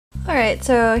Alright,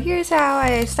 so here's how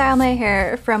I style my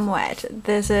hair from wet.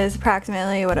 This is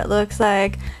approximately what it looks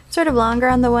like. Sort of longer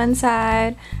on the one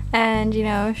side and, you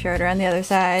know, shorter on the other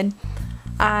side.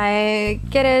 I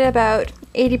get it about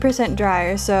 80% dry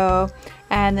or so,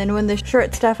 and then when the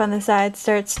short stuff on the side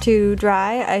starts to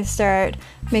dry, I start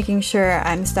making sure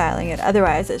I'm styling it.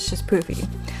 Otherwise, it's just poofy.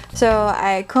 So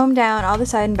I comb down all the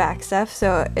side and back stuff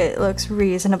so it looks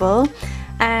reasonable.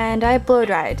 And I blow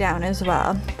dry it down as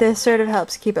well. This sort of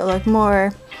helps keep it look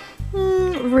more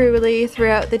ruly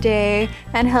throughout the day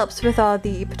and helps with all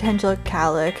the potential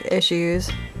cowlick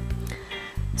issues.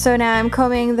 So now I'm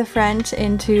combing the front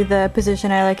into the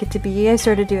position I like it to be. I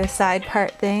sort of do a side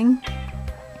part thing.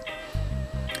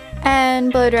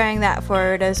 And blow drying that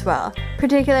forward as well.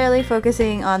 Particularly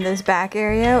focusing on this back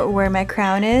area where my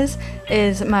crown is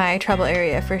my trouble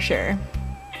area for sure.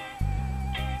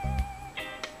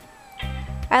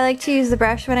 I like to use the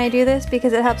brush when I do this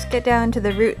because it helps get down to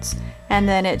the roots and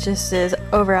then it just is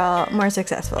overall more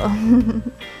successful.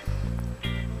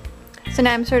 So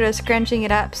now I'm sort of scrunching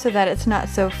it up so that it's not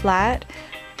so flat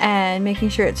and making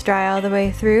sure it's dry all the way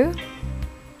through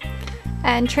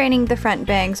and training the front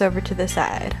bangs over to the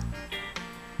side.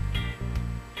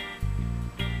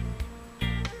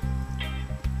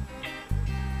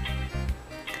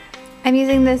 I'm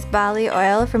using this Bali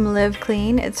oil from Live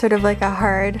Clean. It's sort of like a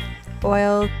hard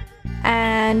oil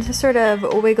and sort of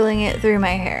wiggling it through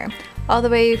my hair all the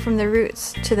way from the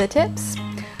roots to the tips.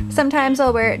 Sometimes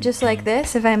I'll wear it just like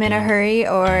this if I'm in a hurry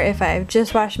or if I've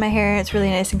just washed my hair, it's really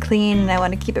nice and clean and I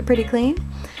want to keep it pretty clean.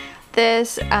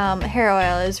 This hair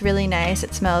oil is really nice.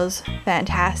 It smells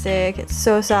fantastic. It's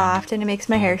so soft and it makes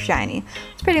my hair shiny.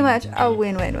 It's pretty much a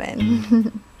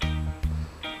win-win-win.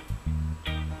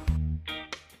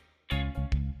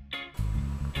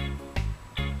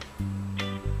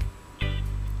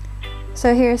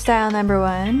 So here's style number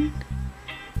 1.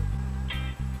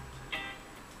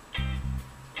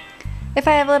 If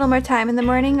I have a little more time in the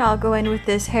morning, I'll go in with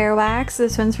this hair wax.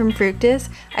 This one's from Fructis.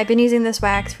 I've been using this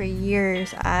wax for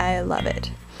years. I love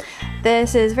it.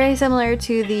 This is very similar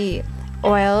to the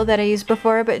oil that I used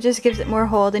before, but it just gives it more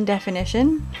hold and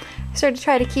definition. I sort of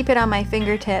try to keep it on my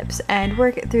fingertips and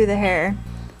work it through the hair.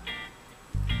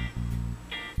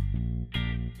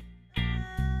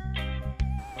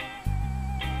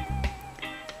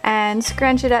 And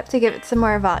scrunch it up to give it some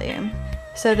more volume.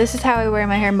 So this is how I wear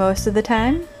my hair most of the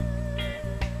time.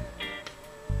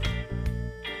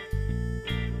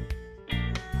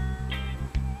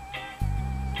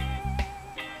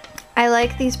 I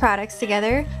like these products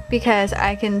together because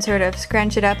I can sort of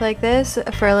scrunch it up like this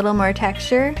for a little more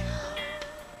texture,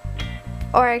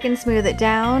 or I can smooth it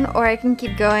down, or I can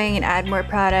keep going and add more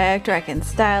product, or I can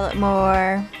style it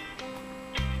more.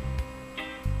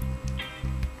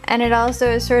 And it also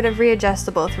is sort of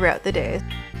readjustable throughout the day.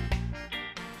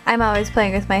 I'm always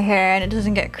playing with my hair and it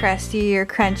doesn't get crusty or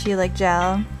crunchy like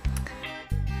gel.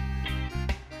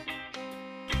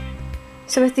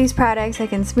 So with these products I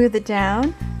can smooth it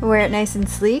down, wear it nice and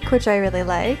sleek, which I really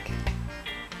like.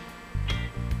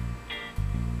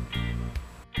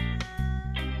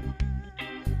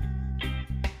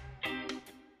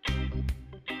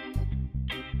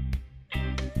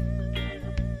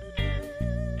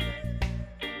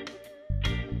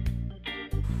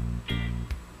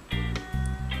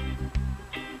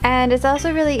 And it's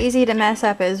also really easy to mess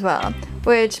up as well,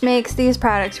 which makes these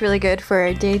products really good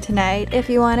for day to night if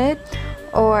you wanted,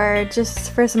 or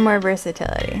just for some more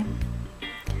versatility.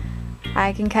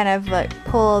 I can kind of like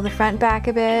pull the front back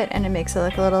a bit and it makes it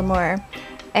look a little more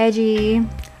edgy.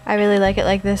 I really like it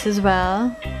like this as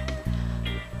well.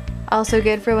 Also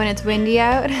good for when it's windy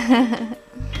out.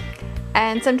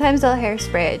 And sometimes I'll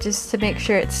hairspray it just to make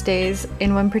sure it stays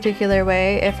in one particular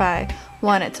way if I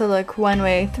want it to look one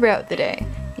way throughout the day.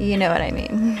 You know what I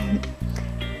mean.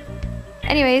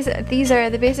 Anyways, these are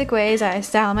the basic ways I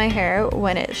style my hair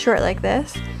when it's short like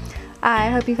this. I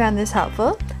hope you found this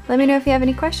helpful. Let me know if you have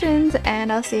any questions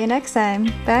and I'll see you next time.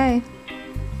 Bye!